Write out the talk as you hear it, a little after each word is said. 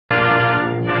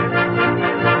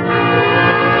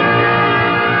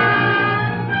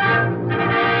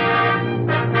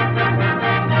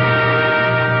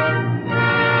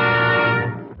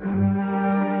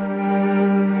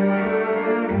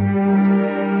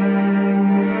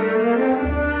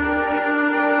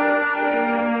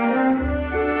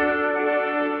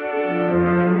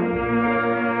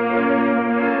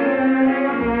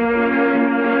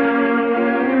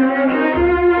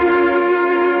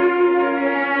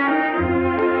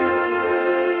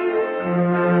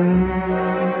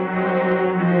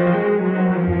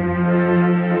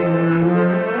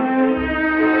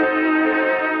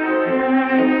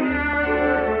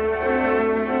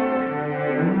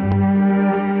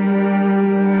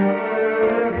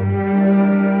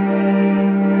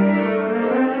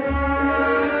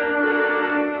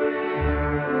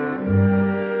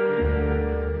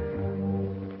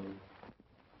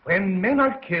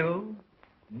kill,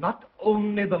 not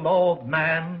only the law of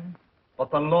man,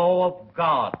 but the law of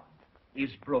God is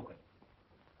broken.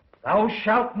 Thou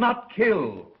shalt not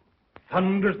kill,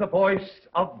 thunders the voice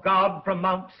of God from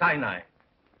Mount Sinai.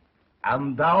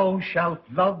 And thou shalt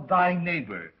love thy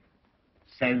neighbor,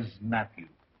 says Matthew.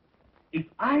 If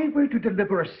I were to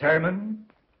deliver a sermon,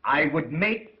 I would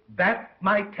make that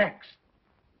my text.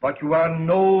 But you are in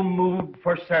no mood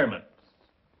for sermons.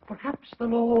 Perhaps the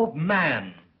law of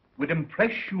man would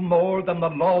impress you more than the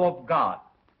law of God.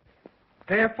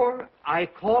 Therefore, I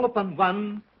call upon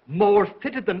one more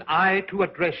fitted than I to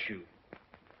address you,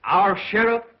 our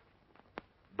sheriff,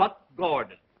 Buck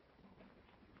Gordon.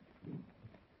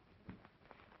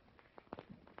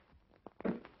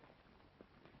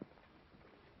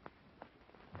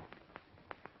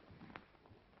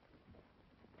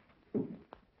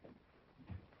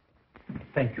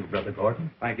 Thank you, Brother Gordon.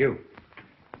 Thank you.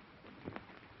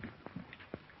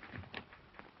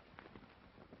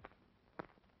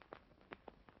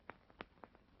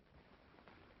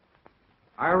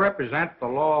 I represent the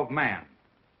law of man.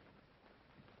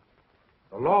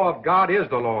 The law of God is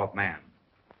the law of man,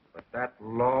 but that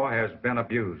law has been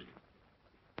abused.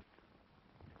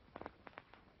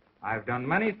 I've done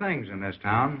many things in this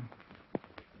town.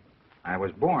 I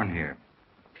was born here.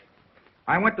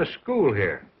 I went to school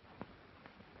here.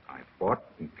 I fought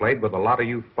and played with a lot of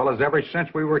you fellas ever since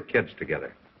we were kids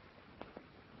together.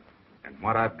 And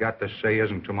what I've got to say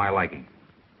isn't to my liking.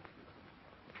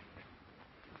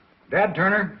 Dad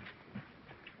Turner,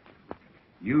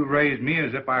 you raised me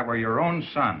as if I were your own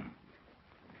son.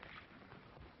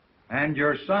 And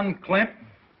your son, Clint,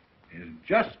 is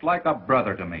just like a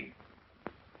brother to me.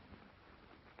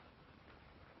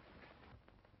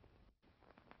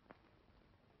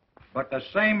 But the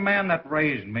same man that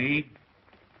raised me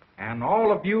and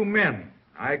all of you men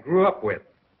I grew up with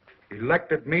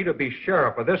elected me to be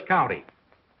sheriff of this county.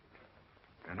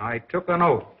 And I took an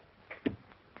oath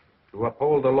to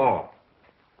uphold the law.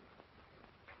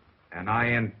 And I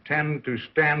intend to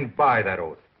stand by that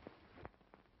oath.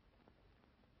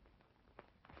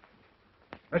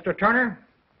 Mr. Turner,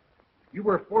 you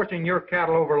were forcing your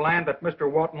cattle over land that Mr.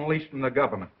 Walton leased from the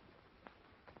government.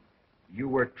 You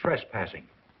were trespassing.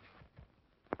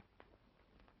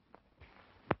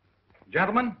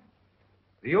 Gentlemen,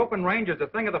 the open range is a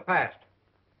thing of the past.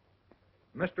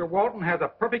 Mr. Walton has a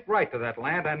perfect right to that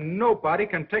land, and nobody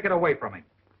can take it away from him.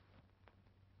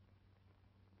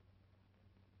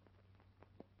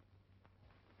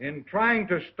 In trying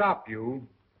to stop you,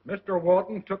 Mr.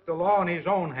 Walton took the law in his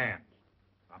own hands.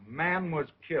 A man was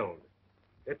killed.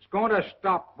 It's going to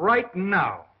stop right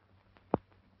now.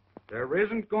 There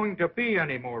isn't going to be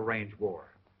any more range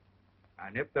war.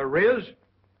 And if there is,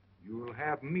 you'll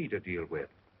have me to deal with.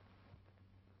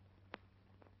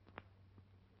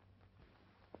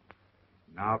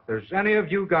 Now, if there's any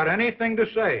of you got anything to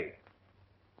say,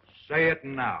 say it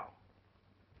now.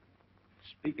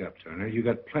 Speak up, Turner. You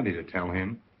got plenty to tell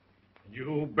him.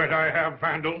 You bet I have,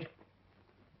 Vandal.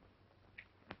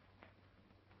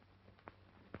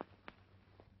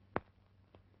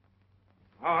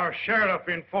 Our sheriff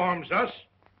informs us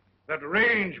that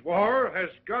range war has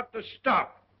got to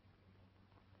stop.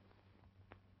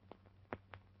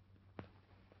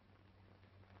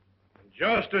 And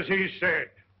just as he said,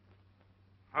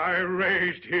 I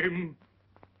raised him,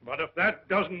 but if that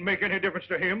doesn't make any difference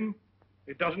to him,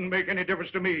 it doesn't make any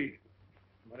difference to me.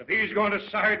 But if he's going to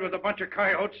side with a bunch of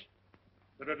coyotes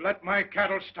that would let my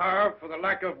cattle starve for the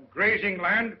lack of grazing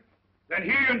land, then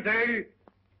he and they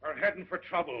are heading for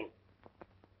trouble.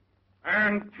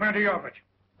 And plenty of it.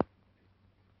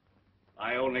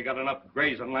 I only got enough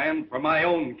grazing land for my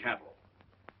own cattle.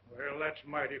 Well, that's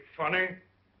mighty funny.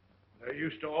 There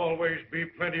used to always be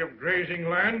plenty of grazing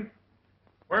land.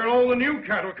 Where are all the new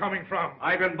cattle coming from?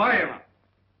 I've been buying them.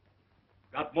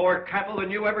 Got more cattle than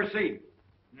you ever seen.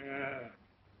 Yeah,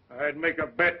 I'd make a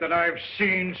bet that I've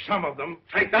seen some of them.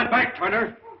 Take that back,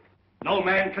 Turner. No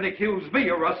man can accuse me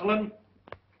of rustling.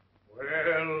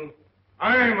 Well,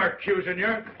 I'm accusing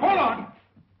you. Hold on.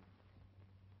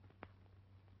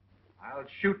 I'll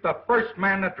shoot the first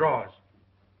man that draws.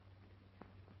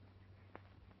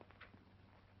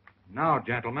 Now,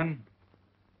 gentlemen,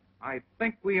 I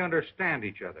think we understand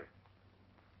each other.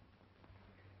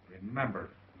 Remember,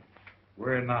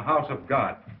 we're in the house of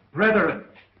God. Brethren,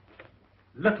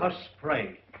 let us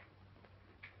pray.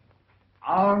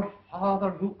 Our Father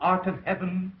who art in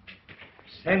heaven,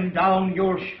 send down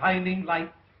your shining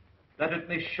light, that it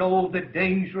may show the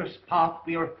dangerous path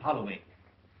we are following,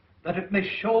 that it may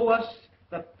show us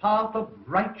the path of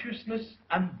righteousness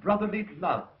and brotherly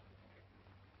love,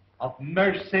 of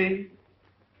mercy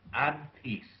and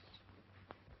peace.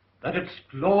 that its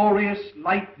glorious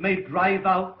light may drive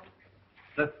out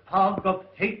the fog of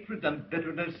hatred and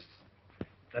bitterness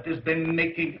that has been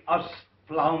making us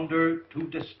flounder to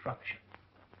destruction.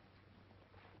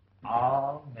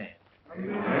 Amen.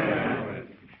 Amen.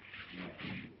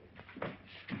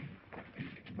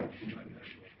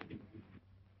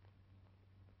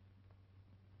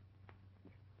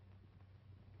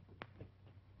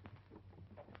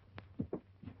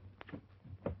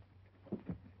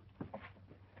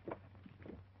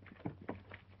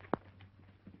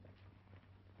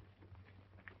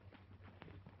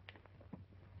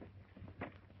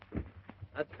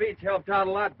 That speech helped out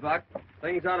a lot, Buck.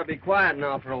 Things ought to be quiet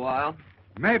now for a while.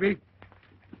 Maybe.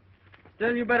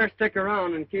 Still, you better stick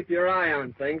around and keep your eye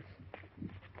on things.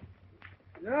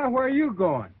 Yeah, where are you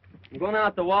going? I'm going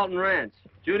out to Walton Ranch.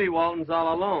 Judy Walton's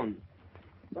all alone.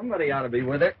 Somebody ought to be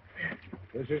with her.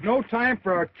 This is no time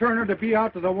for a Turner to be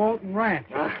out to the Walton Ranch.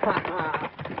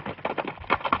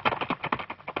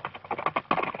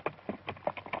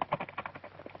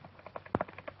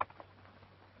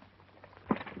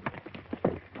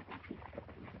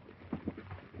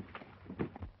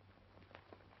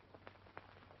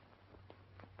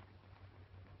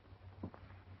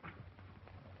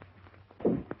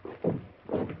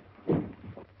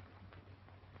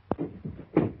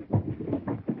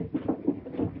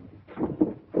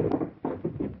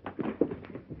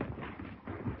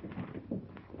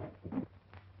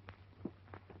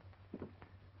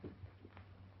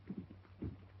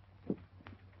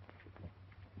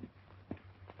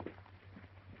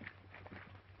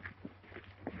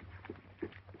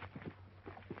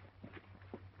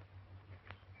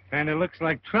 And it looks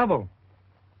like trouble.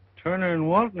 Turner and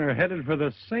Walton are headed for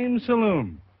the same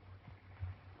saloon.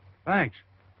 Thanks.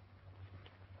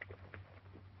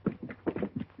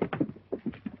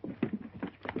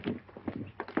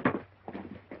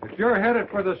 If you're headed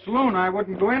for the saloon, I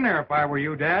wouldn't go in there if I were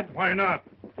you, Dad. Why not?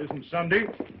 Isn't Sunday?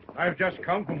 I've just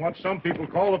come from what some people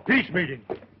call a peace meeting.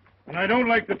 And I don't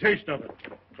like the taste of it.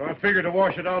 So I figured to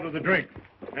wash it out of the drink.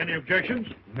 Any objections?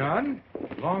 None,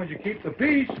 as long as you keep the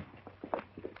peace.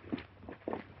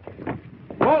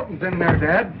 Walton's in there,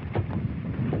 Dad.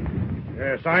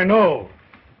 Yes, I know.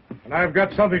 And I've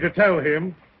got something to tell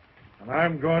him. And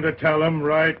I'm going to tell him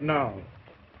right now.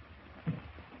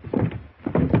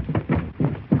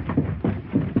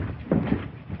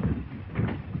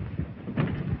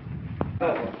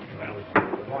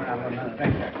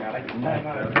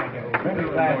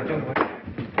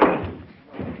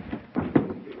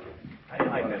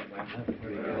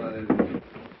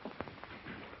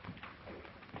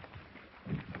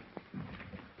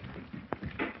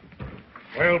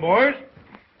 Well, boys,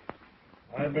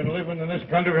 I've been living in this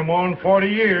country for more than 40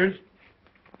 years,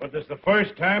 but this is the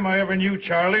first time I ever knew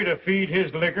Charlie to feed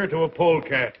his liquor to a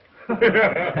polecat.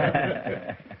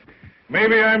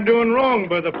 Maybe I'm doing wrong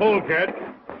by the polecat.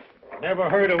 Never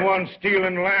heard of one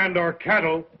stealing land or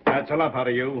cattle. That's enough out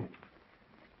of you.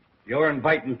 You're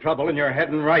inviting trouble and you're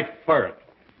heading right for it.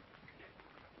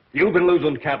 You've been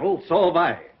losing cattle, so have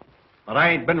I. But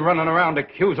I ain't been running around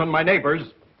accusing my neighbors.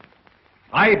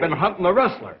 I've been hunting the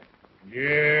rustler.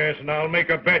 Yes, and I'll make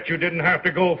a bet you didn't have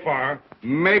to go far.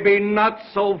 Maybe not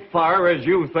so far as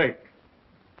you think.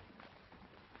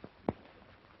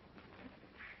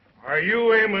 Are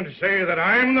you aiming to say that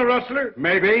I'm the rustler?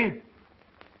 Maybe.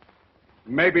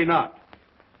 Maybe not.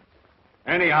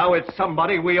 Anyhow, it's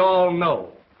somebody we all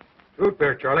know. Truth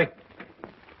there, Charlie.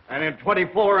 And in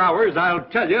 24 hours, I'll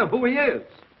tell you who he is.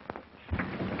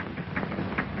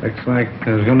 Looks like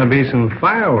there's going to be some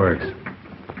fireworks.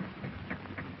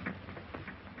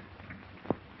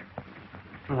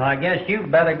 Well, I guess you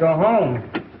better go home.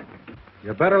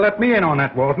 You better let me in on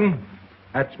that, Walton.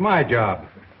 That's my job.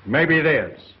 Maybe it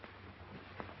is.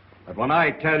 But when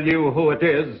I tell you who it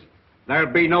is,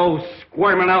 there'll be no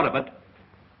squirming out of it.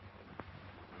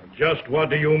 Just what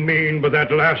do you mean by that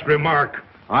last remark?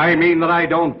 I mean that I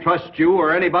don't trust you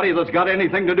or anybody that's got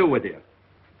anything to do with you.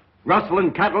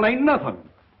 Rustling cattle ain't nothing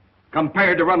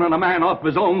compared to running a man off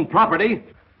his own property.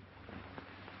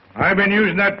 I've been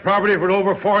using that property for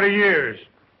over 40 years.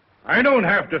 I don't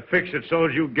have to fix it so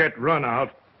as you get run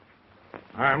out.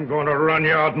 I'm going to run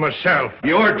you out myself.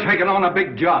 You're taking on a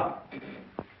big job.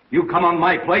 You come on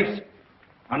my place,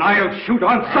 and I'll shoot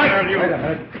on sight. Wait a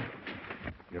minute.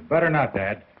 You better not,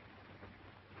 Dad.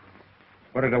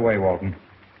 Put it away, Walton.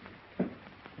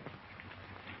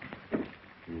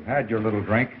 You had your little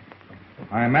drink.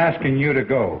 I'm asking you to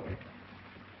go.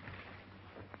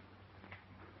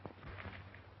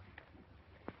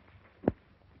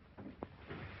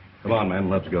 Come on, man,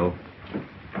 let's go.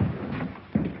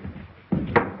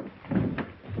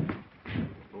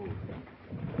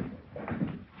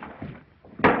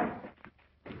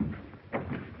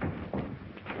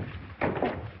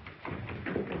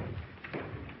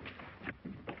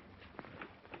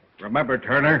 Remember,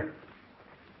 Turner,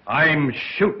 I'm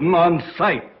shooting on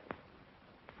sight.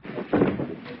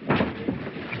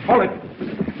 Hold it.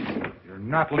 You're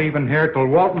not leaving here till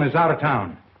Walton is out of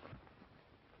town.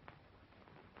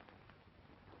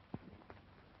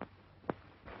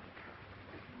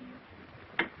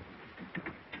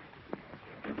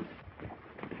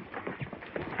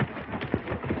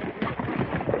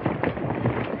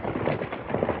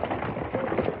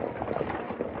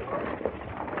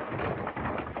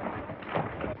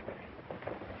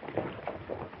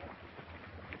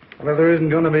 Well, if there isn't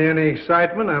going to be any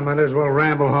excitement, I might as well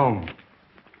ramble home.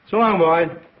 So long, boys.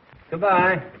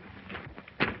 Goodbye.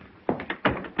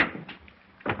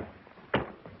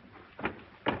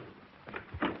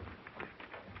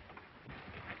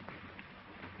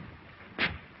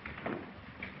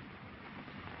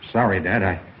 Sorry, Dad.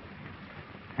 I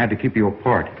had to keep you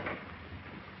apart.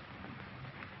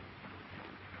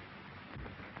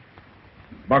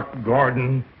 Buck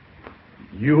Gordon,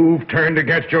 you've turned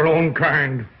against your own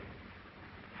kind.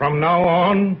 From now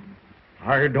on,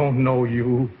 I don't know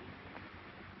you.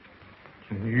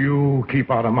 You keep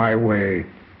out of my way.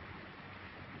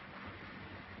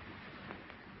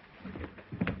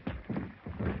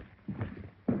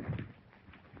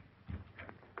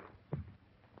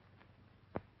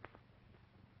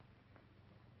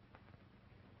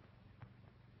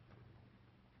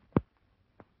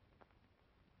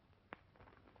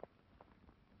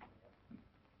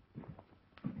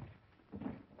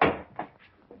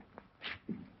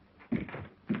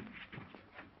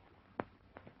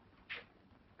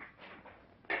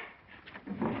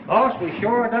 Boss, we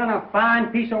sure done a fine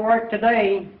piece of work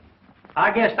today.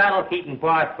 I guess that'll keep him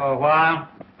quiet for a while.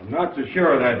 I'm not so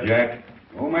sure of that, Jack.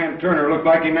 Old man Turner looked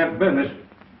like he meant business.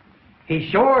 He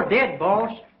sure did,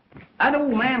 boss. That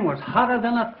old man was hotter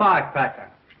than a firecracker.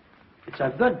 It's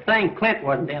a good thing Clint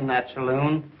wasn't in that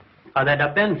saloon, or there'd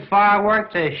have been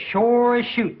fireworks as sure as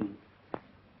shooting.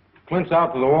 Clint's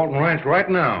out to the Walton Ranch right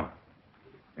now.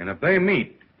 And if they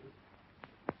meet,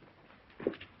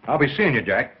 I'll be seeing you,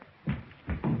 Jack.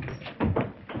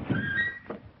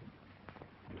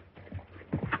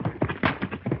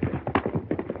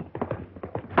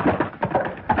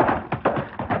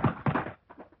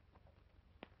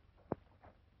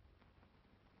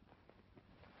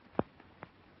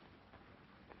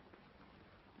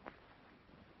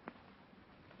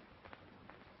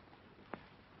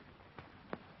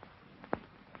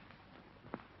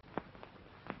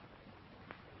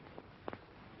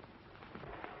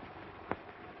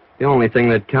 The only thing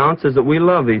that counts is that we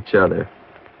love each other.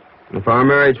 If our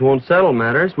marriage won't settle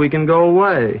matters, we can go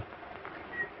away.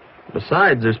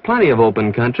 Besides, there's plenty of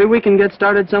open country. We can get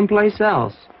started someplace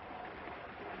else.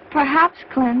 Perhaps,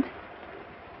 Clint.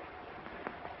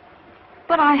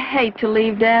 But I hate to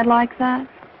leave Dad like that.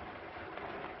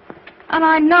 And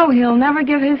I know he'll never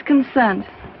give his consent.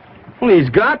 Well, he's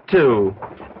got to.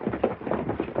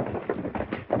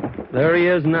 There he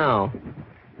is now.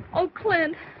 Oh,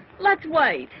 Clint, let's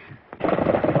wait.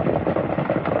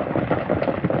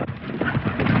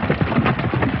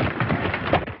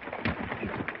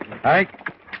 Hank,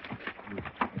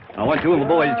 I want you and the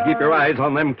boys to keep your eyes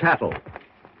on them cattle.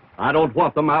 I don't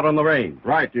want them out on the range.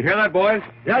 Right. You hear that, boys?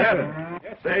 Yes, sir.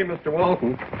 Say, Mr.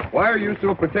 Walton, why are you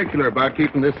so particular about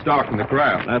keeping this stock in the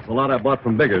corral? That's the lot I bought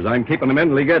from Biggers. I'm keeping him in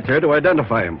till he gets here to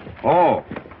identify him. Oh.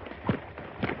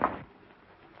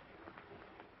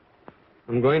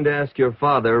 I'm going to ask your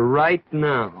father right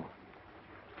now.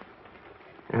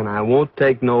 And I won't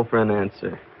take no for an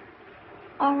answer.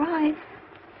 All right.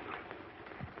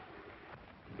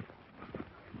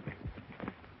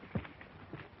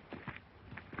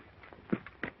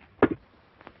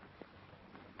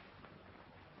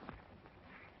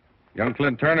 Young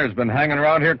Clint Turner's been hanging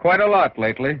around here quite a lot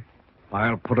lately.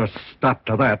 I'll put a stop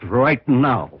to that right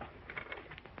now.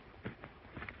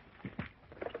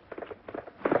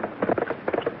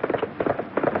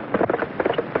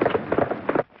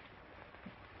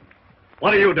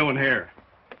 What are you doing here?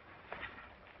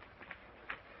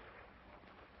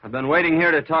 I've been waiting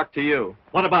here to talk to you.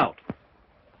 What about?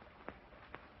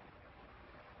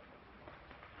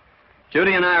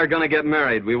 Judy and I are going to get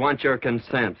married. We want your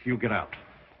consent. You get out.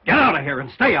 Get out of here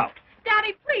and stay out.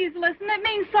 Daddy, please listen. It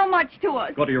means so much to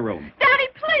us. Go to your room. Daddy,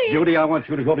 please. Judy, I want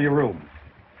you to go to your room.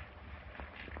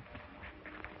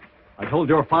 I told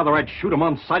your father I'd shoot him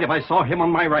on sight if I saw him on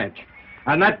my ranch.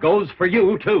 And that goes for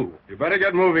you, too. You better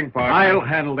get moving, partner. I'll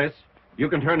handle this. You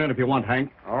can turn in if you want,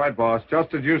 Hank. All right, boss.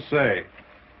 Just as you say.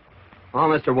 Oh,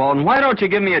 Mr. Walton, why don't you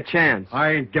give me a chance?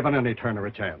 I ain't giving any Turner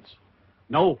a chance.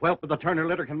 No whelp of the Turner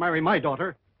litter can marry my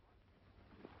daughter.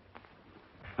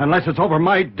 Unless it's over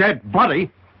my dead body.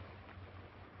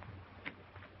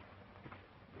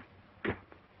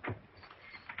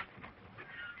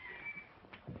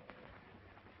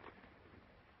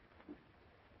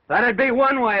 That'd be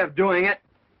one way of doing it.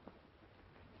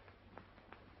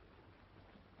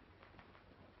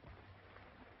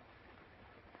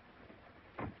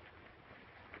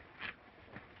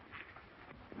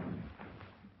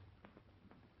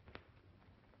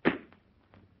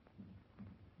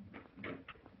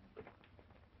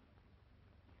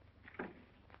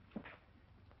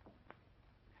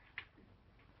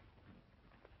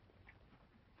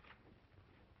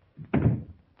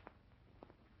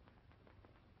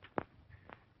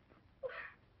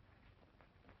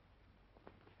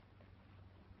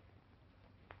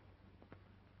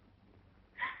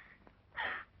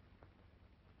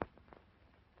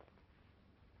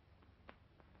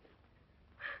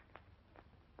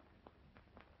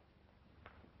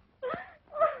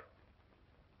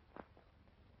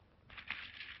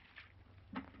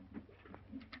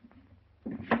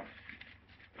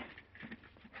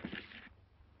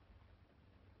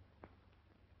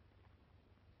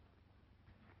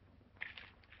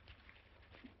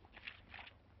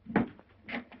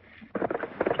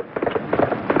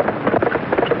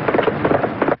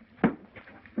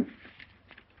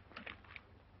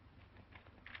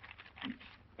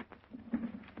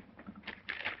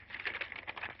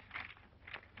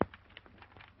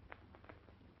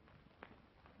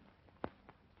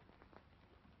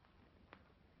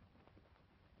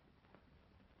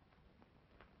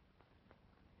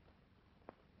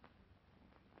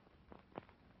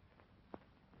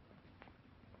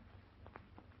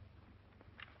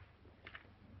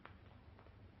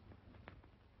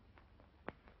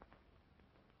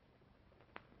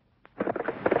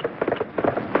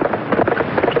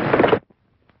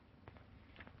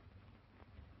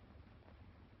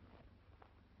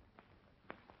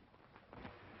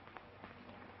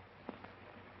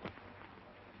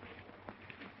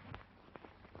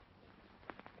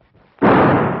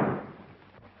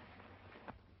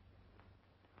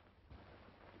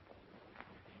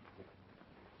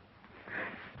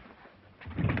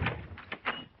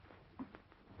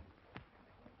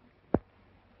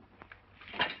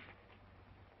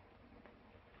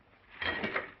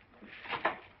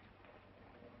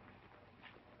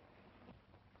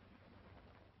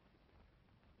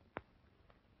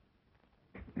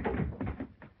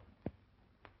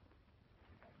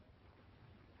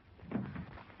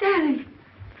 Daddy!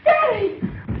 Daddy!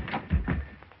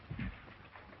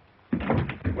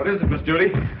 What is it, Miss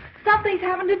Judy? Something's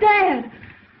happened to Dad.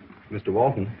 Mr.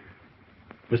 Walton.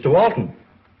 Mr. Walton.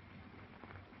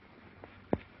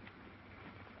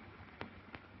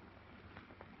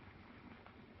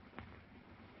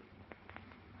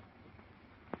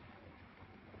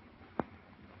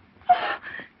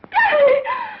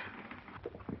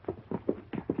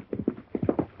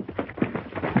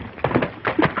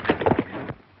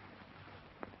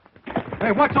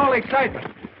 Hey, what's all the excitement?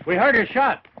 We heard a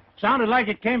shot. Sounded like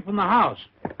it came from the house.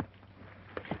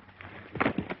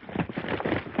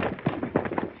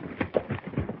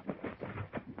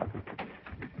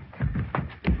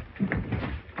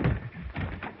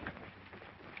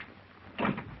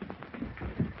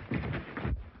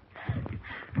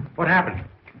 What happened?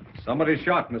 Somebody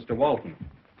shot Mr. Walton.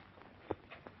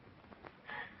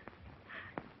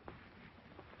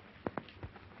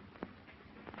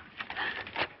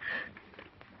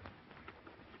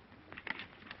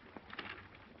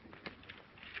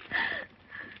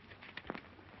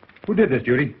 Who did this,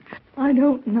 Judy? I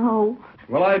don't know.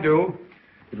 Well, I do.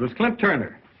 It was Clint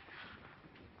Turner.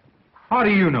 How do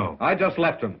you know? I just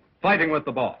left him, fighting with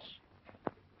the boss.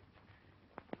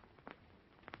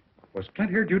 Was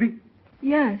Clint here, Judy?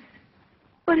 Yes.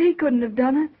 But he couldn't have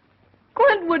done it.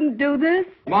 Clint wouldn't do this.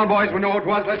 Come on, boys, we know what it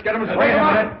was. Let's get him straight. Wait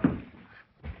a minute.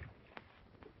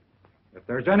 If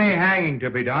there's any hanging to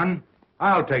be done,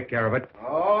 I'll take care of it.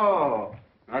 Oh,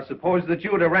 I suppose that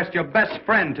you would arrest your best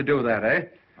friend to do that, eh?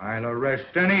 I'll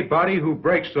arrest anybody who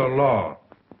breaks the law.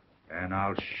 And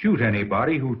I'll shoot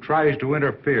anybody who tries to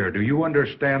interfere. Do you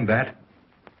understand that?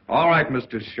 All right,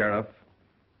 Mr. Sheriff.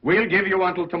 We'll give you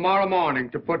until tomorrow morning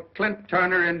to put Clint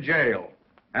Turner in jail.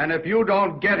 And if you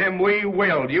don't get him, we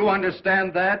will. Do you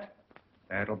understand that?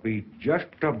 That'll be just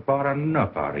about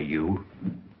enough out of you.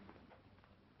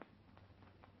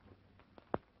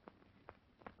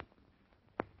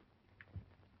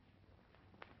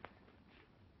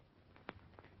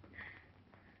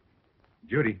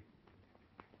 Judy.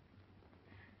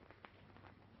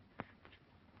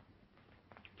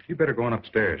 You better go on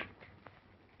upstairs.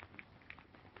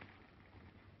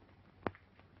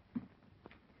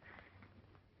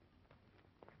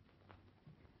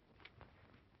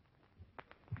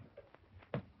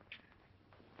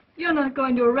 You're not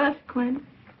going to arrest Clint,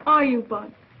 are you,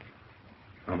 Bud?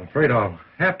 I'm afraid I'll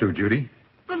have to, Judy,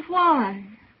 But why?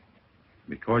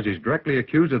 because he's directly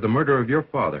accused of the murder of your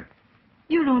father.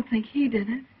 You don't think he did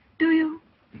it, do you?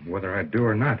 Whether I do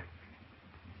or not,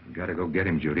 I've got to go get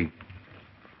him, Judy.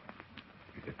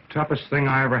 It's the toughest thing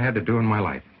I ever had to do in my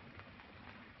life.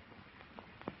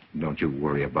 Don't you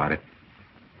worry about it.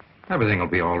 Everything will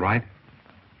be all right.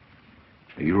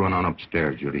 You run on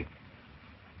upstairs, Judy.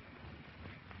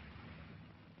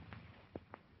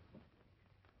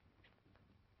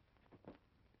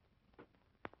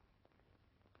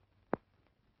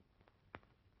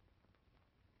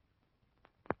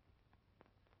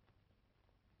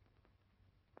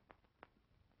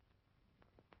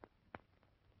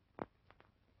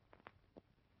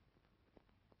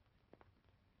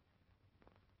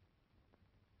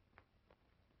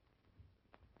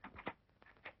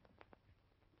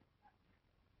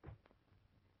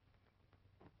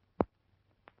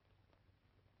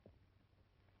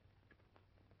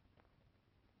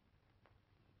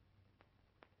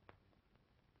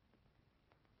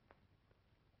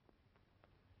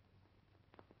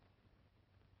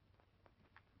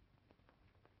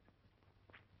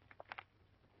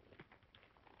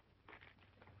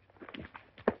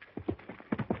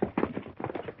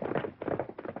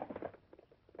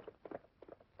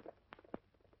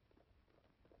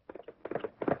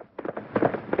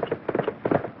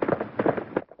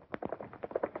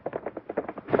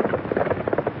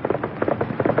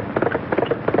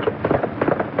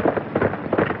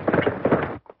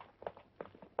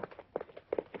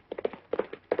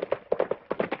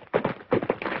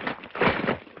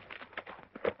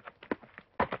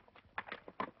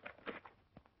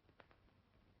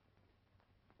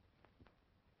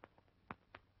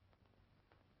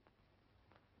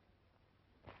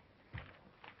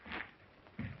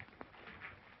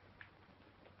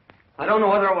 I don't know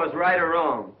whether it was right or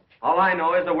wrong. All I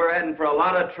know is that we're heading for a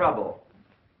lot of trouble.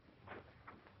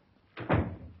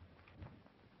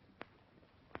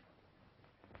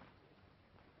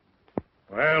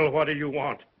 Well, what do you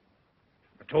want?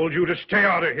 I told you to stay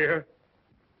out of here.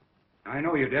 I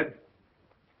know you did.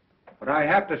 But I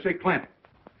have to see Clint.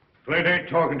 Clint ain't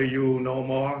talking to you no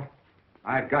more.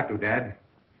 I've got to, Dad.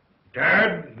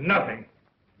 Dad, nothing.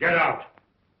 Get out.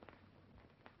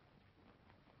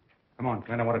 Come on,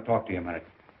 Clint, I want to talk to you a minute.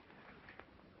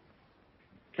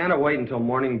 Can't it wait until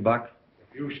morning, Buck?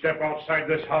 If you step outside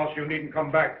this house, you needn't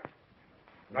come back.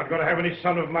 I'm not going to have any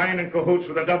son of mine in cahoots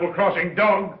with a double-crossing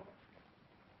dog.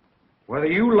 Whether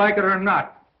you like it or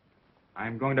not,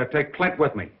 I'm going to take Clint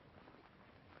with me.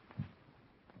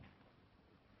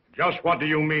 Just what do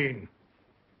you mean?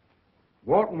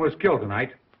 Walton was killed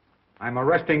tonight. I'm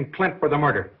arresting Clint for the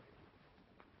murder.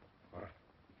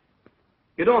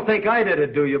 You don't think I did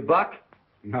it, do you, Buck?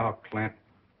 No, Clint.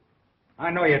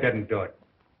 I know you didn't do it.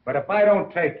 But if I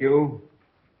don't take you,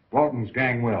 Walton's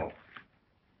gang will.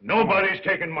 Nobody's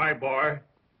taking my boy.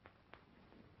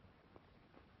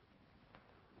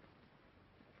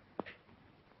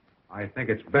 I think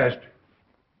it's best.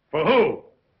 For who?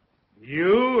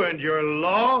 You and your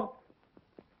law?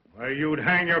 Why, you'd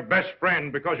hang your best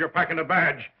friend because you're packing a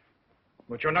badge.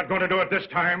 But you're not going to do it this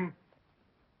time.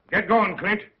 Get going,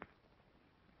 Clint.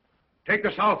 Take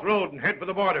the south road and head for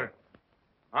the border.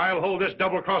 I'll hold this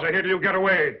double-crosser here till you get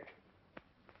away.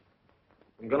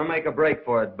 I'm gonna make a break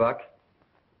for it, Buck.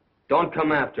 Don't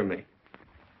come after me.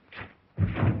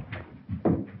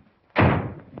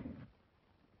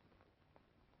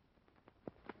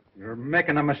 You're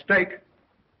making a mistake.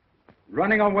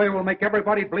 Running away will make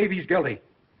everybody believe he's guilty.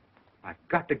 I've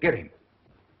got to get him.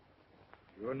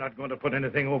 You're not going to put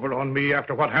anything over on me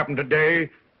after what happened today,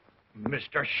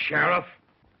 Mr. Sheriff.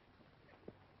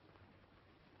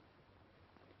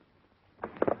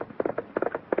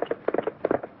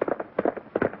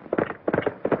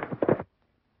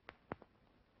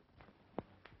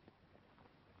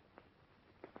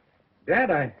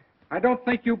 Dad, I don't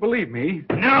think you believe me.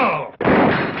 No!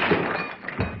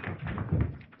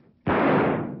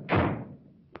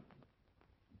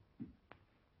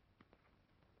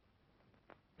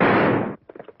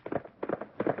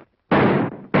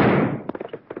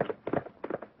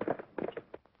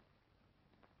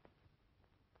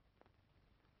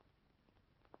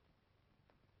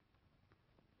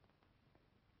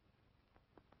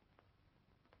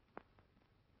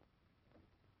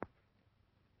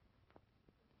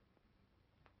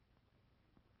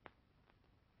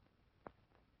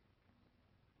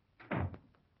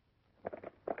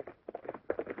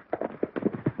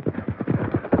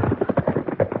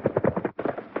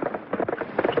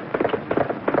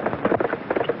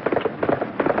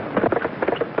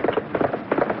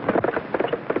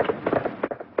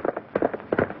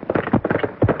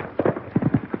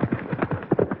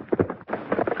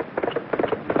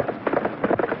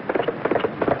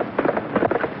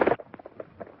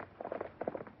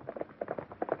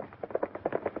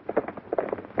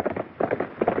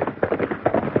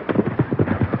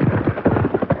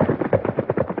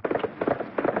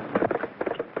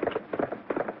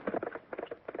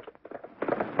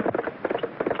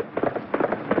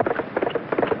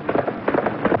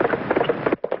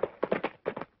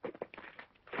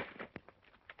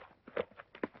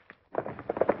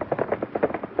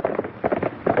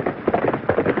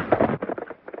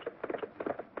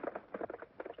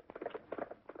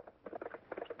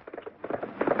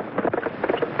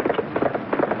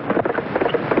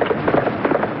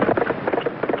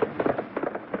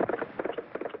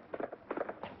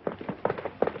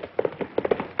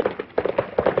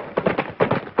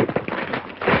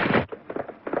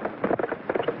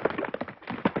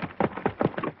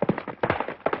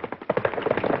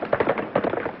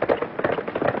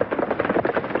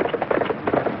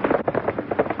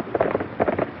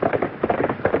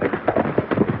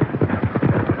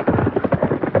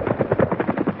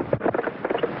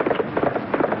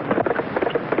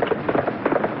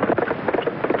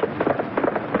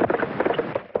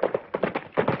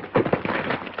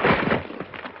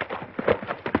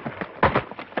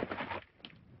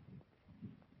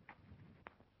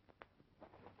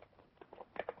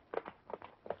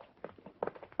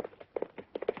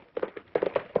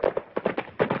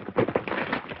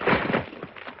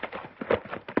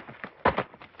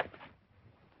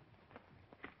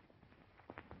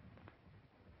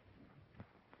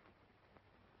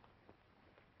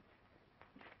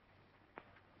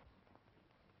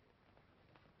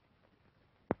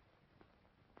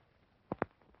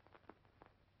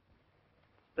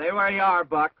 Stay where you are,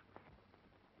 Buck.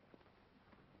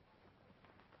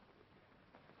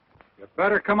 You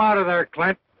better come out of there,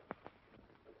 Clint.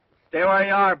 Stay where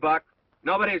you are, Buck.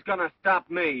 Nobody's gonna stop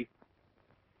me.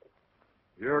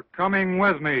 You're coming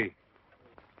with me.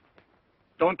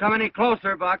 Don't come any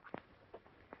closer, Buck.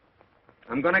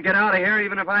 I'm gonna get out of here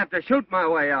even if I have to shoot my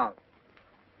way out.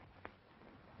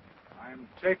 I'm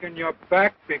taking you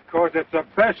back because it's the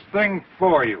best thing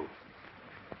for you.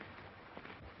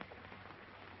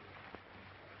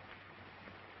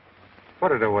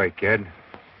 Put it away, kid.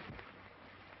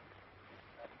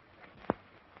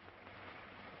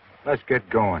 Let's get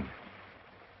going.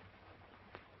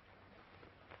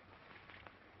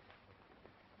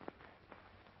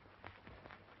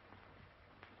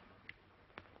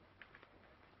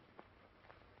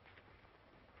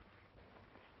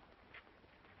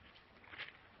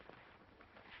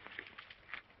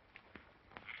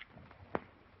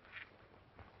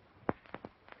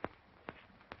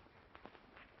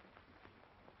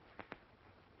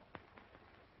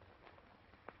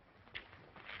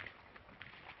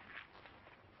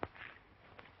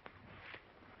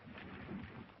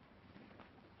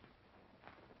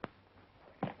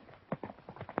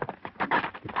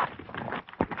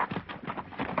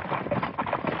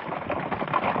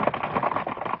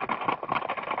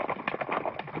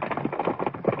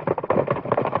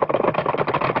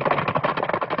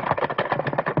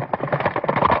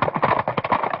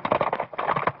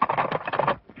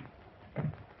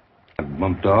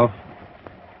 Bumped off.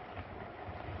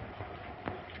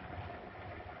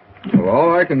 Well,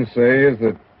 all I can say is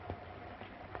that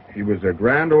he was a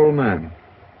grand old man.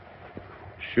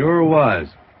 Sure was.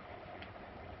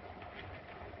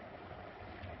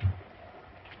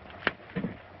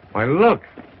 Why, look.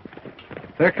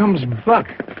 There comes Buck.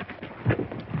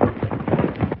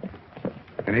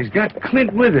 And he's got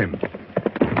Clint with him.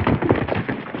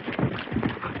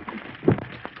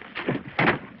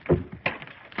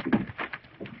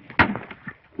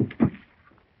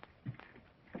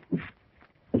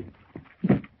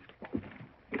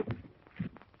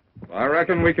 I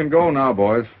reckon we can go now,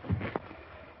 boys.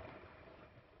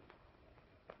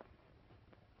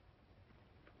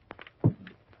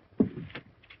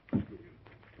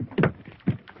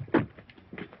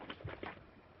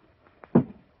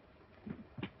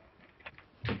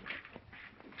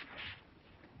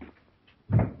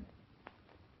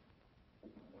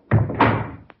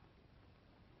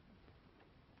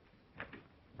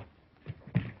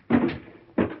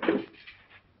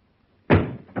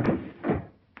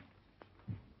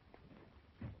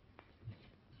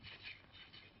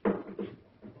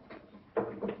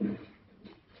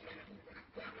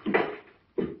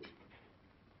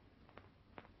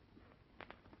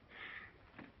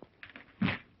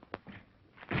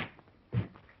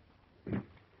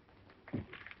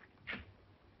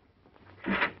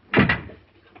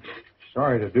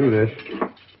 Sorry to do this.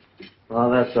 Oh,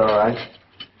 that's all right.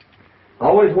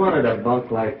 Always wanted a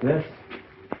bunk like this.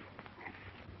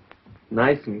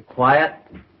 Nice and quiet.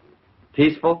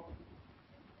 Peaceful.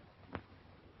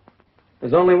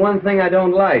 There's only one thing I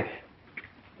don't like.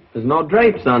 There's no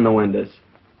drapes on the windows.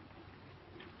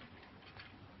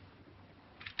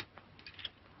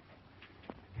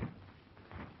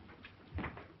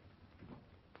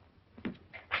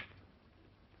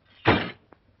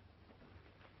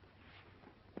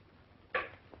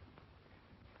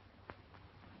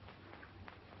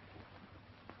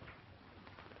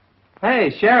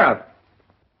 Hey, Sheriff.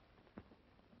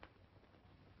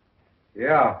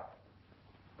 Yeah.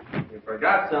 You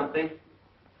forgot something.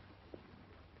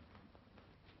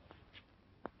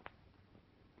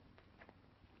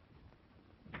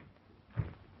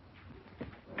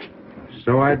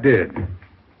 So I did.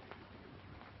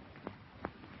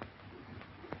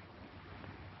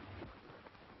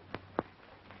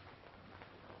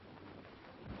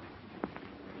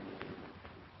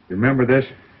 You remember this?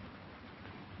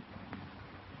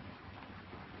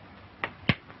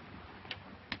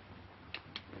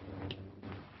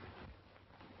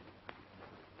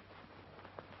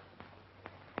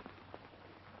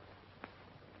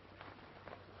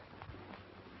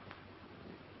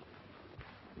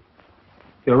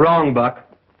 You're wrong, Buck.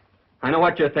 I know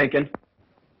what you're thinking.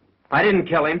 I didn't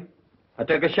kill him. I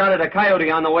took a shot at a coyote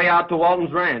on the way out to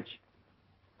Walton's ranch.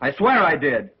 I swear I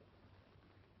did.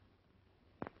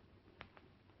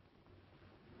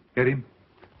 Get him?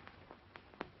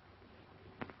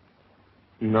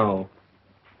 No.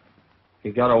 He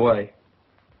got away.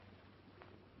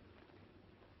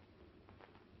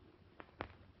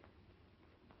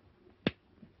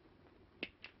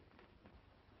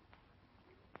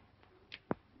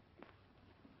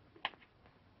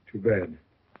 Too bad.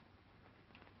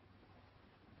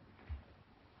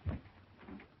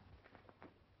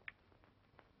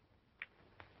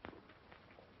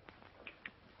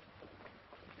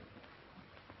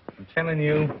 telling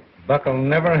you, Buck'll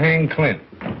never hang Clint.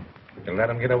 He'll let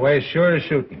him get away sure as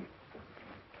shooting.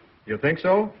 You think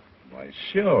so? Why,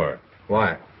 sure.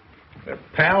 Why? They're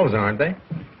pals, aren't they?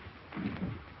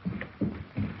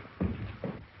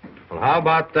 Well, how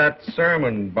about that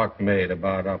sermon Buck made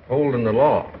about upholding the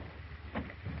law?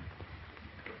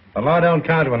 The law don't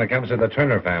count when it comes to the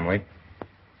Turner family.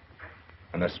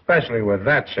 And especially with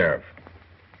that sheriff.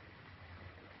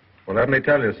 Well, let me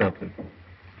tell you something.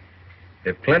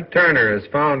 If Clint Turner is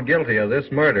found guilty of this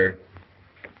murder,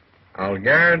 I'll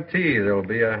guarantee there'll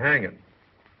be a hanging.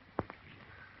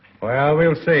 Well,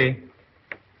 we'll see.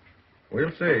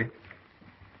 We'll see.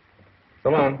 So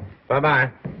long.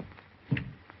 Bye-bye.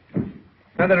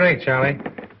 Another drink, Charlie.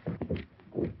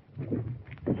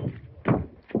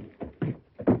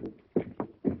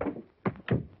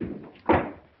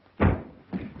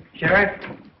 Sheriff,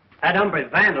 that hombre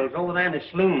Vandal's over there in the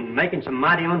saloon making some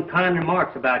mighty unkind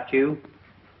remarks about you.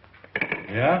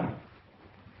 Yeah?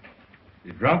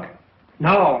 You drunk?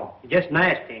 No, just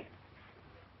nasty.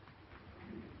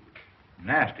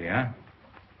 Nasty, huh?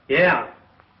 Yeah.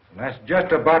 That's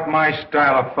just about my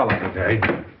style of fellow today.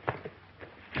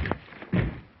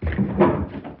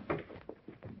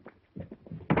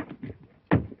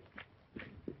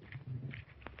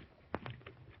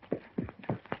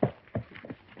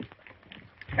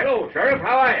 Hello, Sheriff.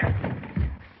 How are you?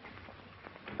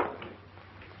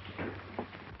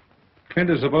 Clint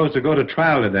is supposed to go to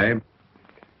trial today,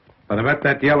 but I bet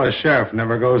that yellow sheriff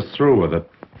never goes through with it.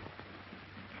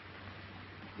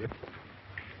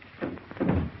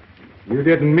 You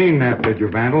didn't mean that, did you,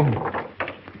 Vandal?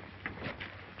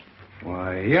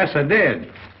 Why, yes, I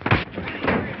did.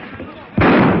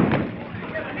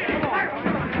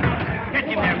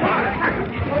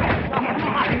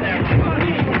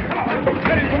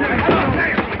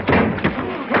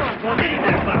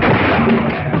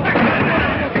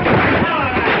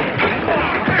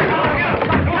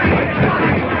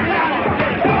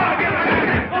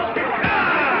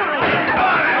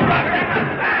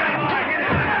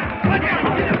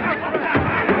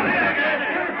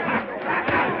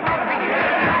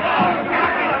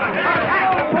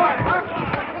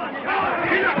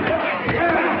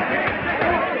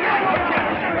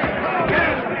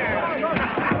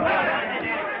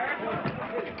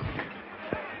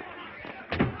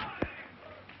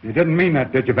 You didn't mean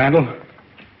that, did you, Vandal?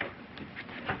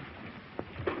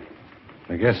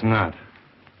 I guess not.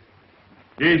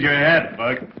 Here's your hat,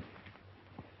 Buck.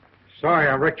 Sorry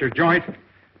I wrecked your joint.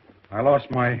 I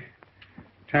lost my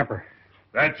temper.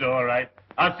 That's all right.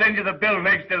 I'll send you the bill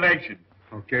next election.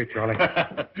 Okay, Charlie.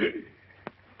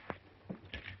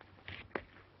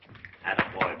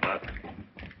 Attaboy, Buck.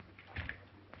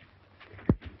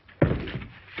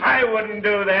 I wouldn't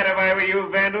do that if I were you,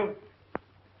 Vandal.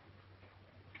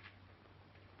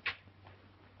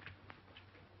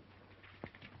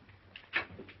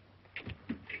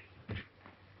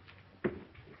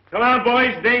 Come on,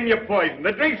 boys, name your poison.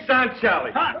 The drink's on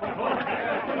Charlie.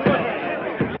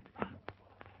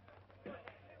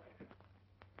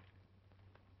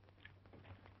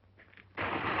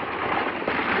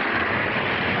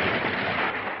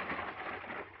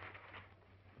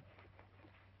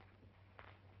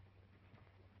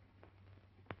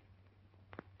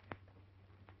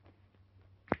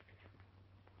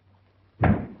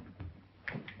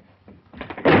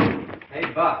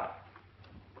 Hey, Buck.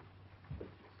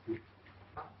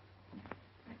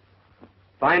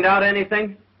 Find out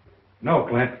anything? No,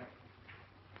 Clint.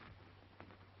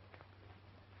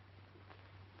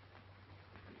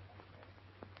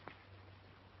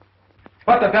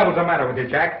 What the devil's the matter with you,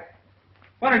 Jack?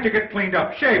 Why don't you get cleaned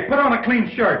up? Shave, put on a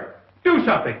clean shirt. Do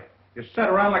something. You sit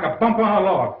around like a bump on a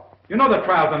log. You know the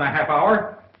trial's in a half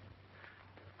hour.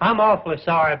 I'm awfully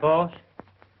sorry, boss.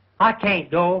 I can't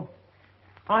go.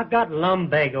 I've got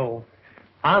lumbago.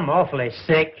 I'm awfully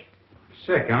sick.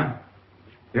 Sick, huh?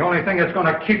 The only thing that's going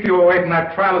to keep you away from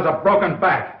that trial is a broken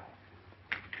back.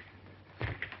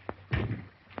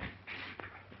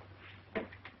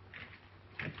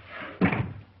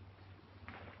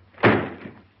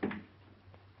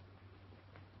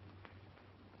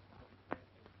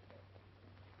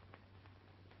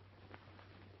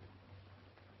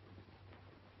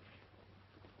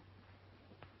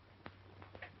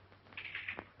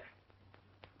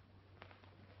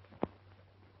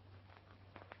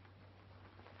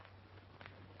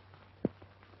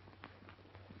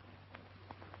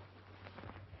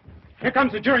 Here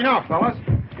comes the jury now, fellas.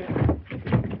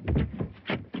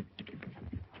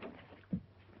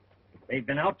 They've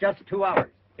been out just 2 hours.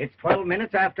 It's 12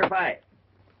 minutes after 5.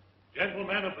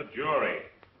 Gentlemen of the jury,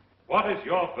 what is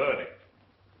your verdict?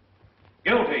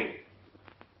 Guilty.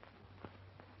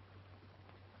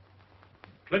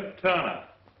 Clint Turner,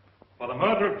 for the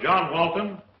murder of John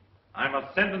Walton, I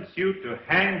must sentence you to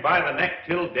hang by the neck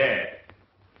till dead.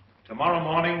 Tomorrow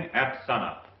morning at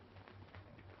sunup.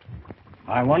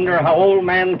 I wonder how old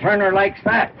man Turner likes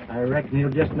that. I reckon he'll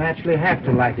just naturally have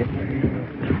to like it.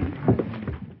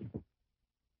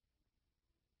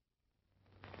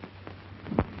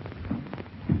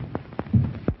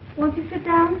 Won't you sit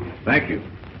down? Thank you.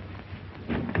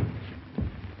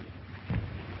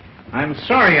 I'm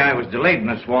sorry I was delayed,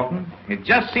 Miss Walton. It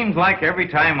just seems like every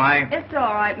time It's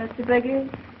all right, Mr. Biggers.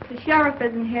 The sheriff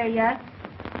isn't here yet.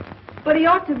 But he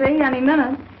ought to be any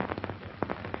minute.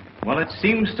 Well, it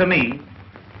seems to me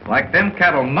like them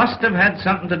cattle must have had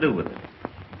something to do with it.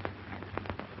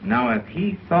 Now, if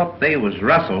he thought they was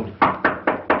rustled...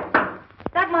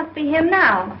 That must be him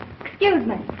now. Excuse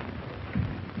me.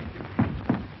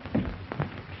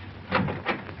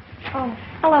 Oh,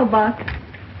 hello, Buck.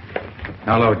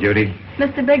 Hello, Judy.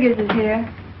 Mr. Biggers is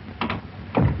here.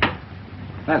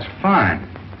 That's fine.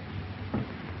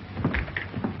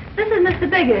 This is Mr.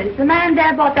 Biggers, the man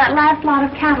Dad bought that last lot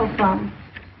of cattle from.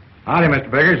 Howdy, Mr.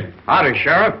 Biggers. Howdy,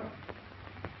 Sheriff.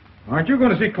 Aren't you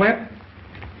going to see Clint?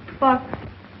 Buck,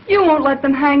 you won't let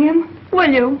them hang him, will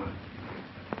you?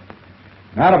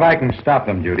 Not if I can stop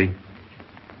them, Judy.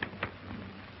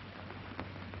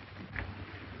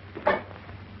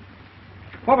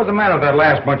 What was the matter with that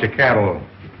last bunch of cattle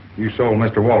you sold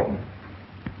Mr. Walton?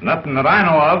 Nothing that I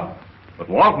know of, but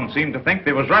Walton seemed to think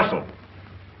they was rustled.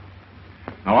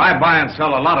 Now, I buy and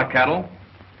sell a lot of cattle.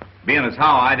 Being as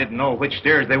how I didn't know which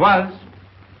steers they was,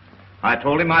 I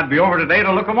told him I'd be over today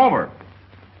to look 'em over.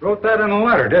 Wrote that in a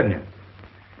letter, didn't you?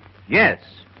 Yes.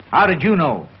 How did you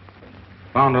know?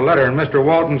 Found a letter in Mr.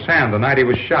 Walton's hand the night he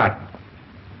was shot.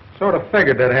 Sort of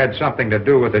figured that had something to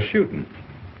do with the shooting.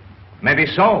 Maybe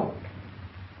so.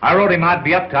 I wrote him I'd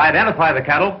be up to identify the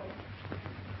cattle.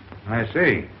 I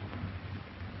see.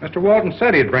 Mr. Walton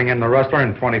said he'd bring in the rustler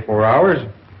in 24 hours.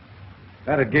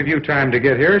 That'd give you time to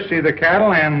get here, see the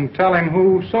cattle, and tell him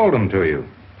who sold them to you.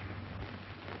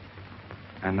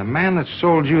 And the man that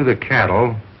sold you the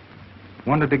cattle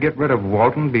wanted to get rid of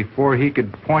Walton before he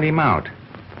could point him out.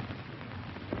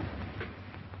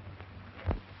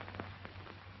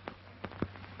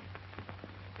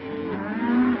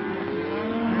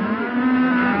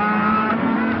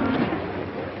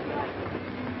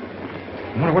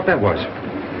 I wonder what that was.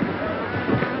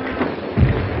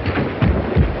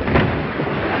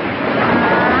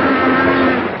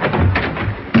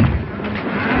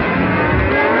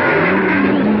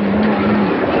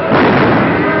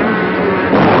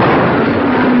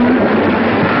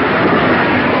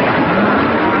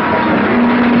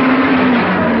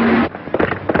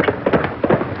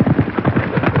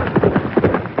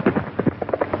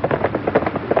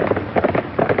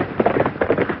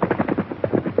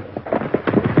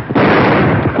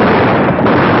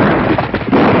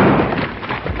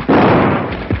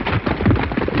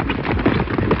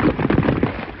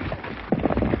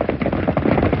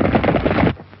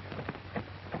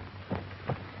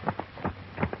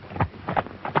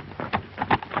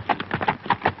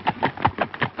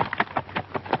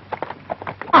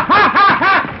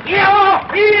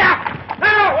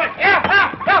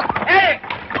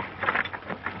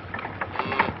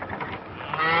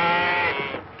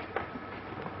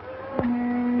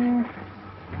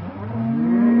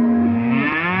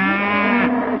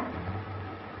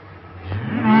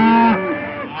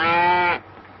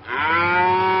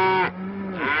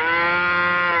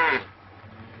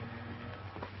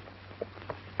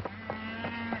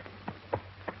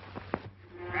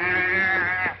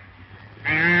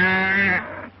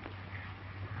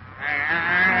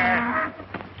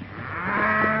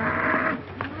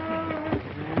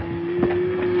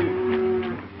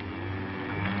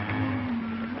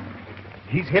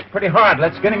 He's hit pretty hard.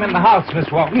 Let's get him in the house,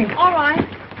 Miss Walton. All right.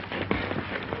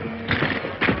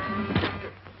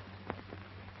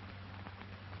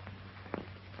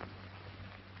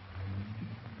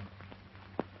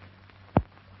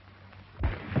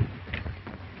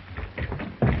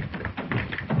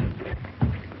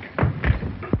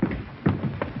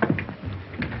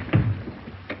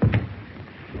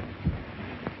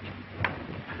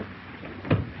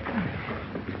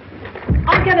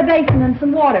 I'll get a basin and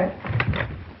some water.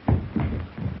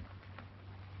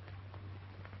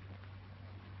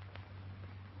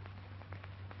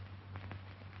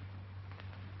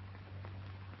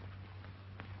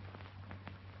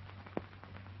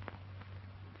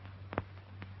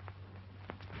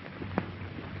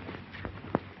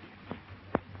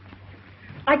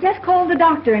 I just called the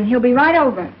doctor and he'll be right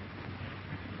over.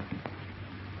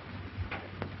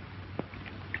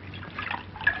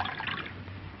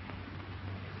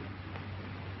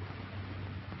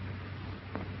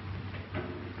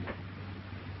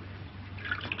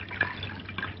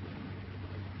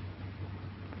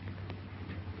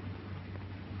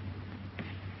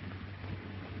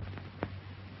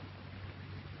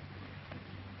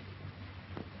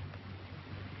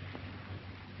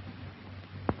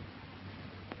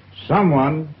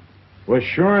 Someone was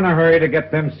sure in a hurry to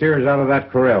get them steers out of that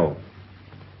corral.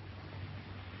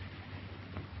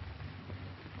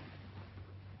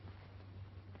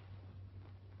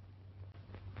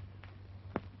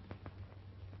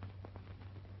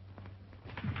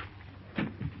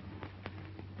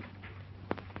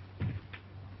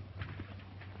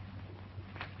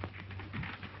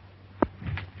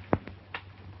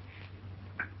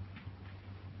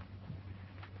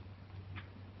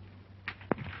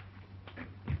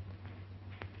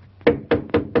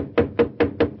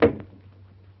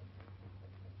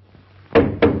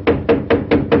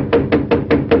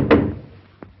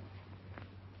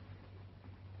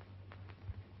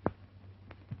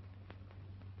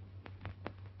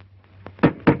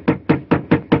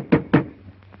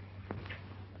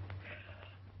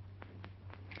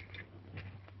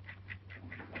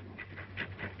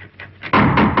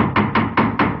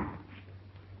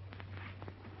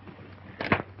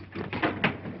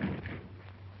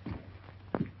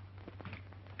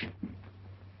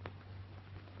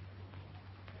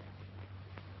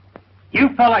 You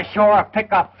fellas sure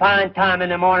pick a fine time in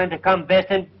the morning to come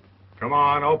visiting. Come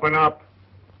on, open up.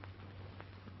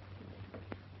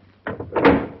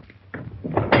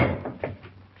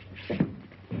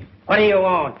 What do you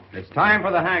want? It's time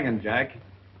for the hanging, Jack.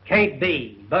 Can't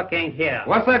be. Buck ain't here.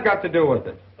 What's that got to do with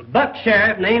it? Buck's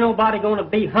sheriff, and ain't nobody gonna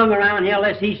be hung around here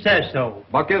unless he says so.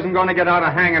 Buck isn't going to get out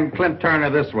of hanging Clint Turner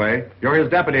this way. You're his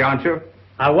deputy, aren't you?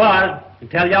 I was,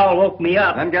 until y'all woke me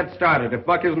up. Then get started. If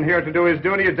Buck isn't here to do his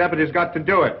duty, his deputy's got to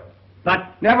do it.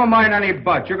 But Never mind any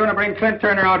buts. You're going to bring Clint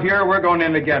Turner out here, or we're going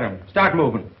in to get him. Start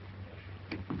moving.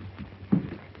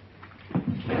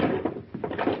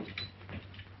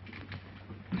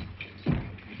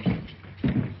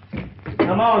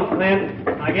 come on, Clint.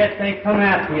 I guess they come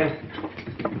after you.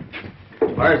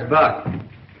 Where's Buck?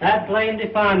 That blamed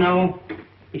if I know.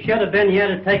 He should have been here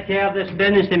to take care of this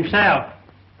business himself.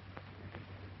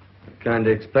 Kind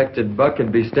of expected Buck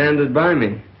would be standing by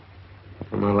me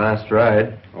for my last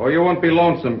ride. Oh, you won't be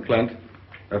lonesome, Clint.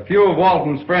 A few of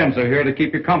Walton's friends are here to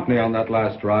keep you company on that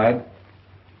last ride.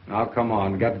 Now, come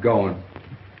on, get going.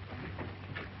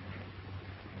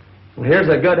 Well, here's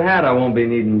a good hat I won't be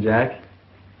needing, Jack.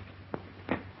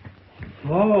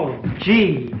 Oh,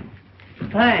 gee.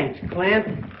 Thanks,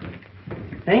 Clint.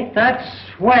 Ain't that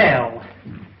swell?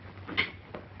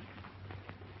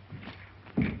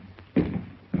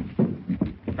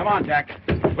 Come on, Jack.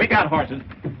 We got horses.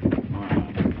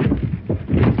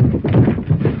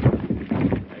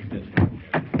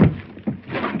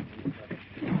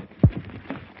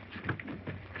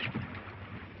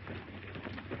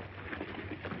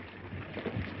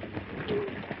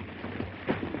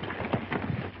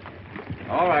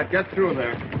 All right, get through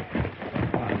there.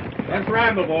 Let's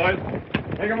ramble, boys.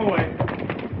 Take them away.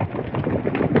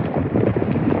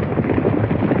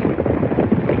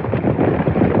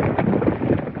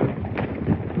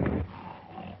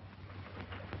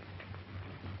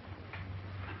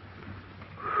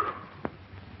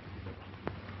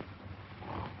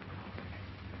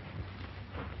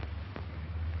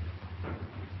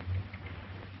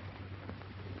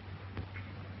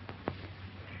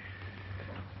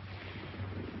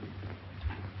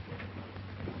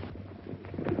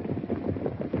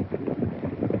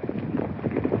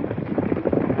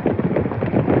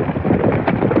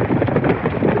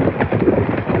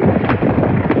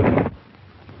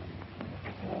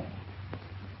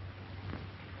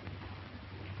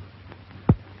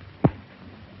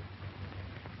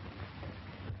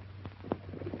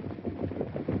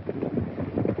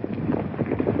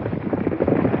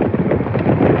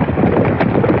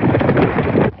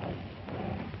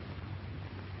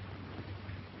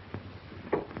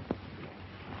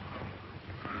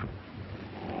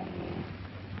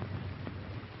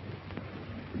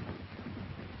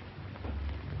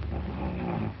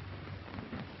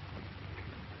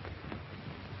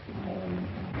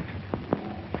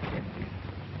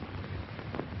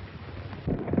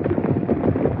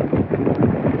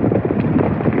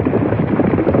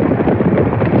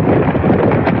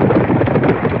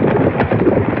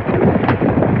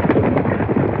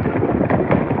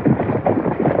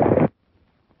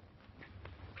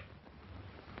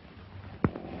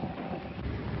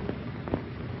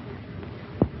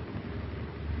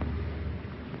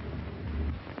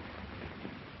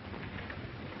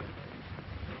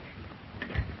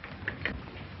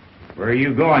 Where are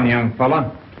you going, young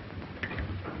fella?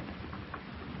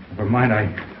 Never mind,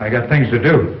 I got things to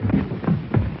do.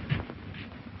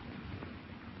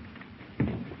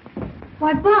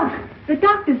 Why, Buck, the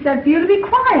doctor said for you to be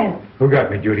quiet. Who got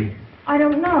me, Judy? I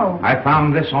don't know. I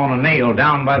found this on a nail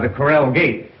down by the corral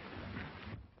gate.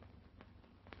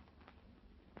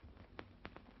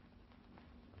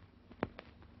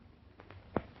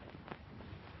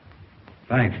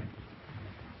 Thanks.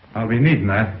 I'll be needing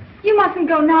that. You mustn't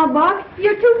go now, Buck.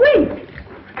 You're too weak.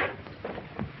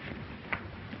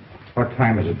 What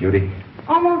time is it, Judy?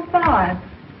 Almost 5.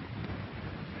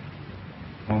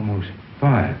 Almost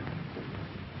 5.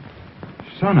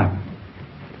 Sun up.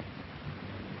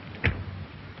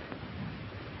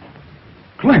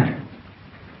 Clint!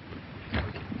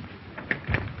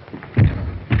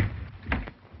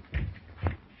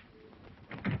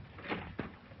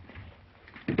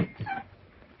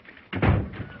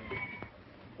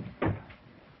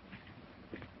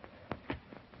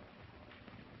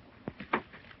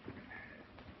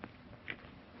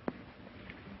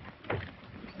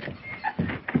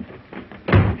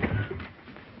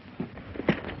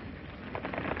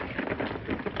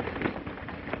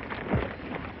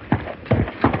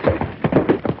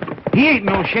 He ain't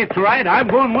no shape to ride. I'm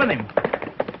going with him.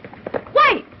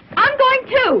 Wait! I'm going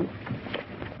too.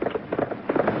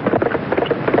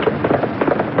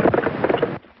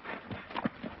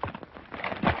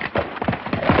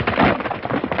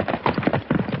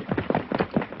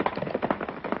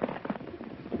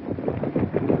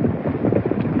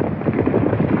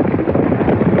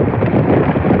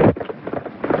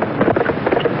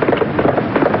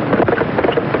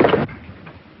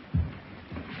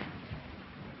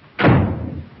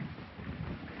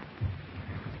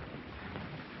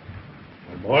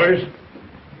 Boys,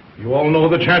 you all know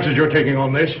the chances you're taking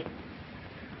on this.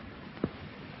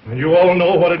 And you all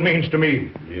know what it means to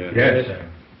me. Yes.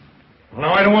 Well,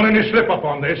 now, I don't want any slip-up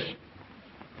on this.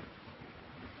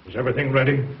 Is everything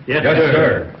ready? Yes,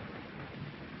 sir.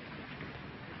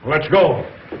 Well, let's go.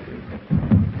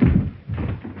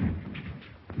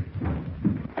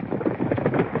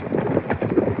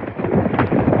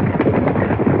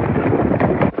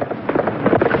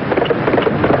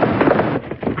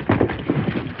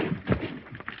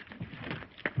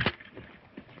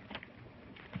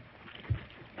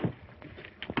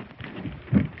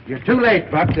 You're too late,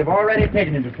 Buck. They've already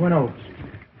taken him to Twin Oaks.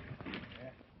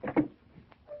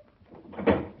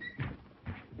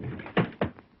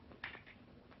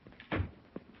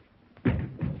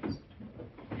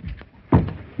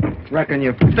 Reckon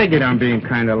you figured on being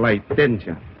kind of late, didn't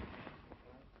you?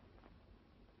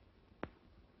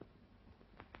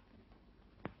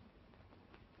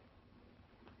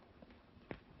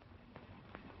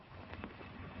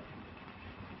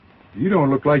 You don't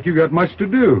look like you got much to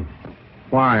do.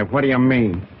 Why? What do you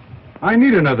mean? I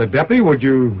need another deputy. Would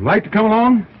you like to come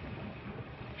along?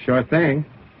 Sure thing.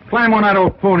 Climb on that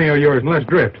old pony of yours and let's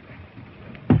drift.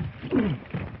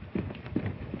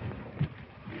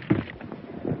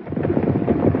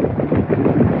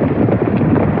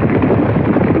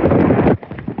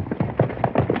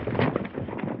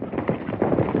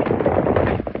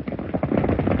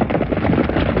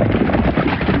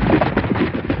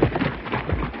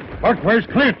 Buck, where's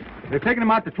Clint? They're taking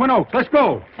him out to Twin Oaks. Let's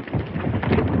go.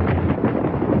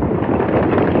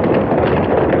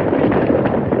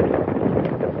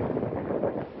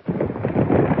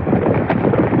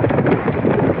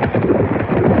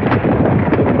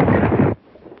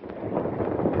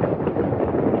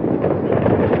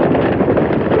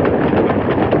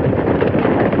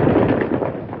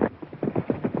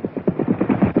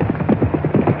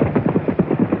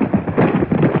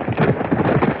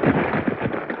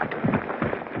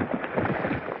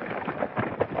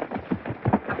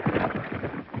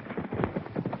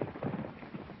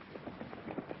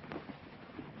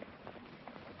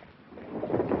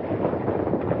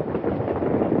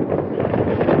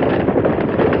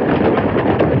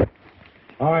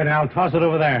 All right, Al, toss it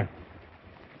over there.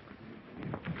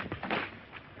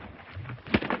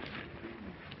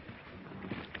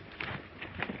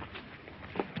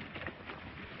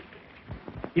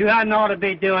 You hadn't ought to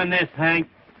be doing this, Hank.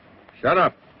 Shut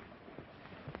up.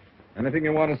 Anything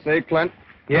you want to say, Clint?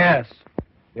 Yes.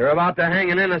 You're about to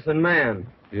hang an innocent man.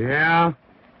 Yeah?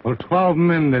 Well, 12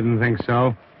 men didn't think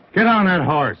so. Get on that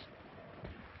horse.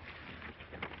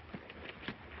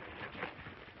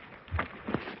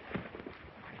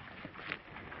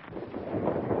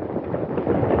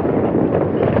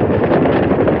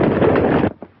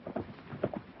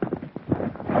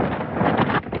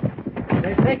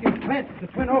 They've taken Clint to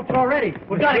Twin Oaks already.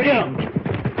 We gotta get him.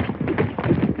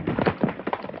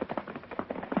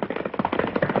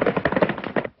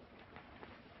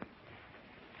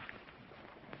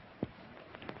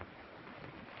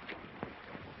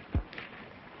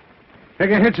 Take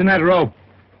a hitch in that rope.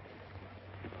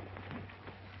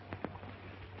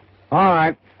 All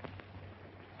right.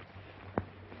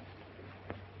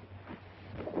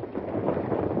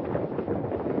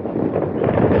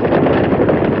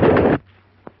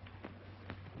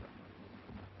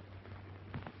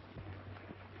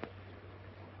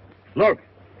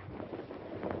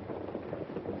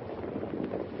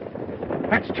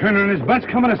 Turner and his bunch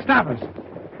coming to stop us.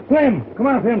 Slim, come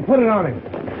on up here and put it on him.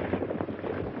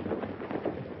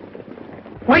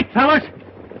 Wait, fellas!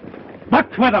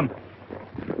 Buck's with them!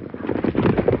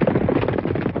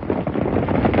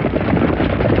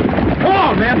 Come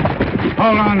on, men!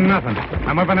 Hold on, nothing.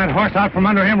 I'm whipping that horse out from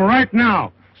under him right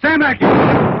now. Stand back!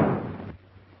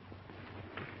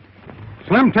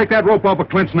 Slim, take that rope off of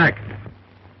Clint's neck.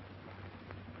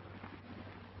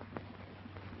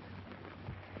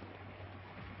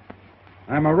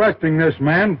 I'm arresting this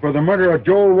man for the murder of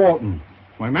Joel Walton.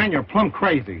 Why, man, you're plumb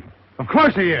crazy. Of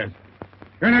course he is.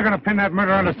 You're not going to pin that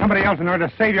murder onto somebody else in order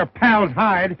to save your pal's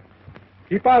hide.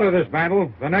 Keep out of this,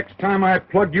 Vandal. The next time I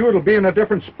plug you, it'll be in a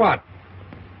different spot.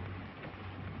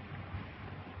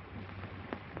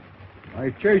 I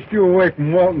chased you away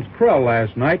from Walton's Krell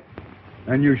last night,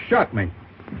 and you shot me.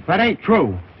 That ain't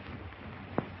true.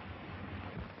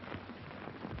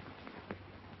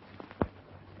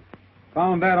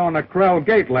 Found that on the Krell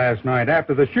gate last night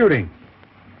after the shooting.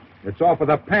 It's off of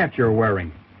the pants you're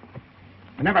wearing.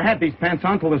 I never had these pants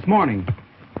on till this morning.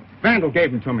 Vandal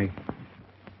gave them to me.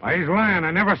 Why, he's lying.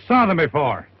 I never saw them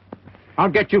before. I'll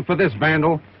get you for this,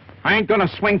 Vandal. I ain't gonna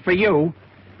swing for you.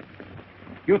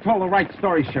 You told the right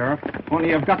story, Sheriff, only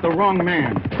you've got the wrong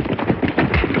man.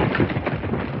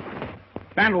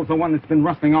 Vandal's the one that's been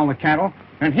rustling all the cattle,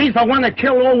 and he's the one that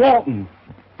killed old Walton.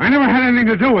 I never had anything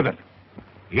to do with it.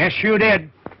 Yes, you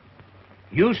did.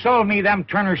 You sold me them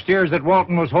Turner steers that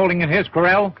Walton was holding in his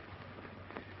corral,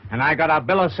 and I got a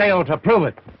bill of sale to prove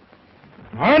it.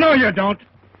 Oh, no, you don't.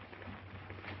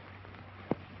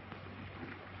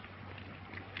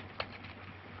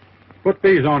 Put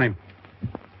these on him.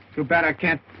 Too bad I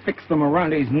can't fix them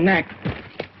around his neck.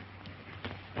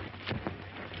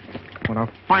 What a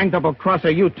fine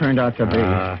double-crosser you turned out to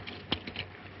be.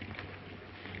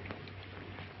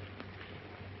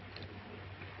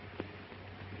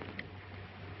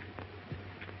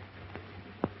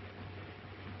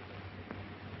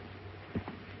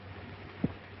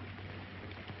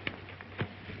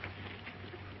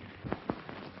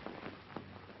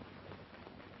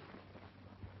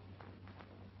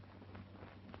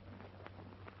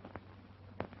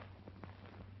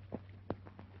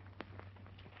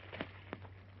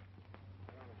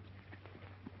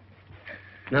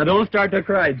 Now, don't start to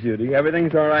cry, Judy.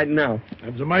 Everything's all right now.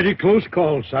 That was a mighty close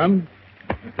call, son.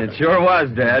 It sure was,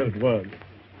 Dad. It was.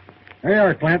 There you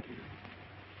are, Clint.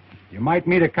 You might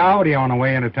meet a coyote on the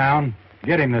way into town.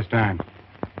 Get him this time.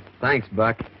 Thanks,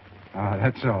 Buck. Oh,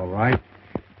 that's all right.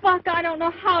 Buck, I don't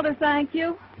know how to thank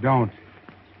you. Don't.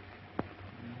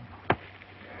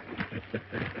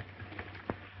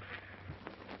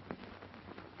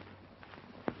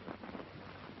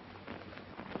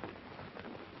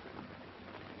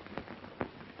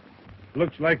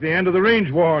 Looks like the end of the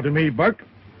range war to me, Buck.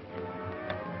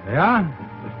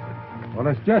 Yeah? Well,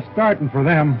 it's just starting for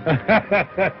them.